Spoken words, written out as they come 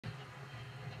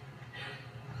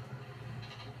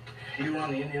You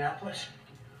on the Indianapolis?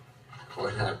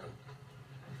 What happened?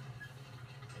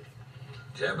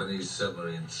 Japanese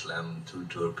submarine slammed 2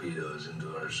 torpedoes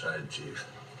into our side, Chief.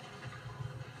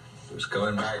 It was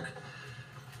coming back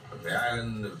from the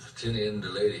island of Tinian to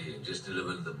Lady, just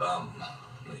delivered the bomb,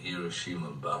 the Hiroshima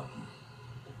bomb.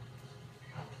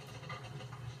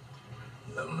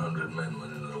 1,100 men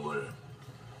went into the water.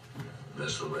 The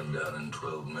vessel went down in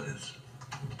 12 minutes.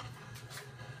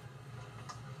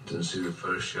 Didn't see the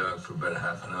first shark for about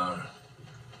half an hour.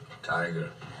 Tiger,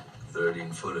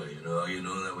 13-footer. You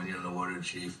know that when you're in the water,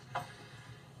 Chief?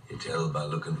 You tell by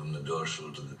looking from the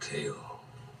dorsal to the tail.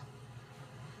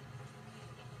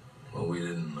 What we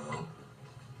didn't know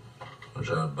was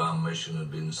our bomb mission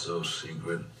had been so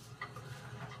secret.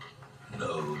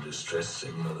 No distress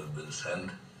signal had been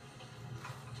sent.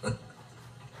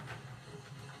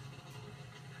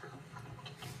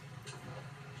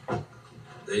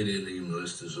 They didn't even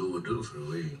list us overdue for a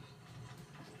week.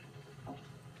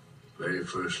 Very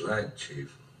first light,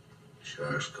 Chief.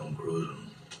 Sharks come cruising.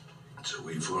 So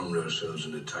we formed ourselves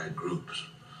into tight groups.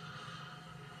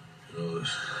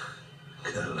 It's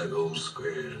kind of like old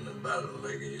squares in a battle,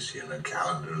 like you see in a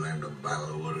calendar like the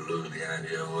Battle of Waterloo. The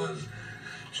idea was,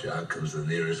 shark comes the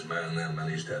nearest man, that man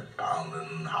he starts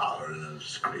pounding and hollering and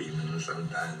screaming.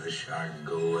 Sometimes the shark would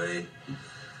go away.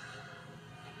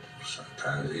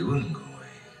 Sometimes he wouldn't go away.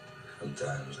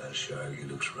 Sometimes that shark, he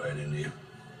looks right into you,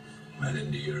 right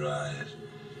into your eyes.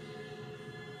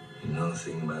 You know the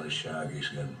thing about a shark, he's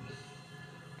got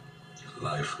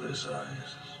lifeless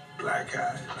eyes, black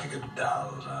eyes, like a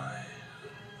doll's eye.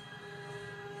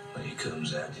 When he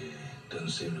comes at you, he doesn't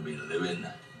seem to be living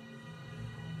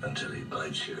until he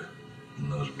bites you.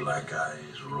 And those black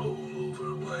eyes roll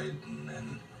over white, and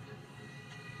then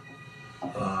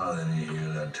you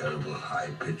hear that terrible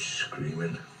high-pitched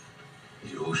screaming.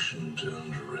 The ocean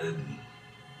turns red.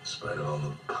 Despite all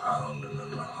the pounding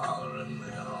and the hollering,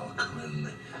 they all come in,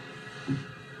 they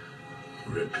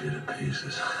rip you to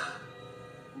pieces.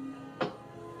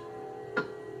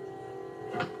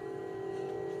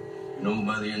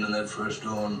 By the end of that first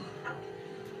dawn,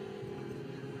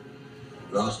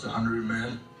 lost 100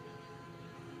 men.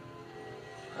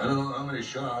 I don't know how many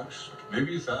sharks,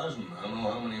 maybe 1,000. I don't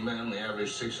know how many men. They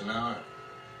average 6 an hour.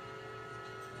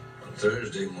 On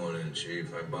Thursday morning,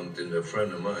 Chief, I bumped into a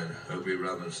friend of mine, Herbie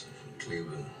Robinson from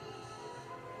Cleveland.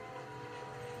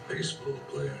 Baseball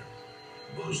player,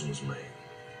 bosun's mate.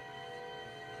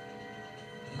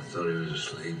 I thought he was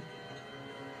asleep.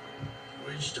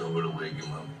 Reached over to wake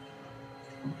him up.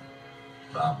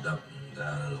 Bobbed up and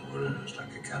down in the water. It was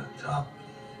like a kind of top.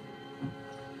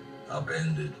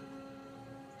 Upended.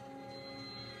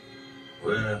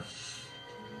 Well,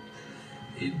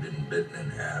 he'd been bitten in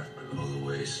half below the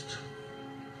waist.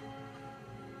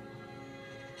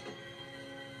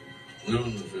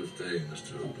 Noon the 5th day,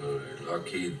 Mr. Hooper,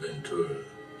 Lockheed Ventura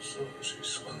saw us. He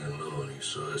swung in low and he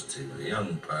saw us too. The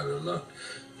young pilot, a lot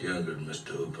younger than Mr.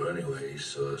 Hooper anyway, he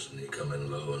saw us and he come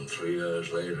in low, and 3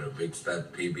 hours later, a big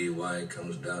fat PBY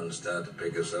comes down and started to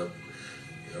pick us up.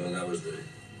 And that was the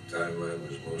time I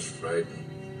was most frightened,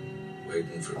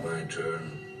 waiting for my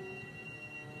turn.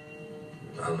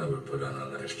 I'll never put on a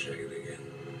life jacket again.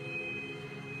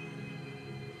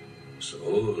 So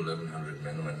 1,100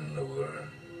 men went in the water.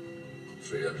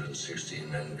 316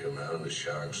 men come out. The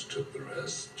sharks took the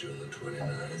rest June the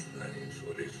 29th,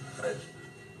 1945.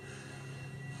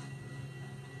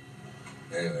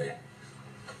 Anyway,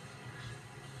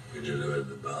 we delivered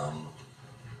the bomb.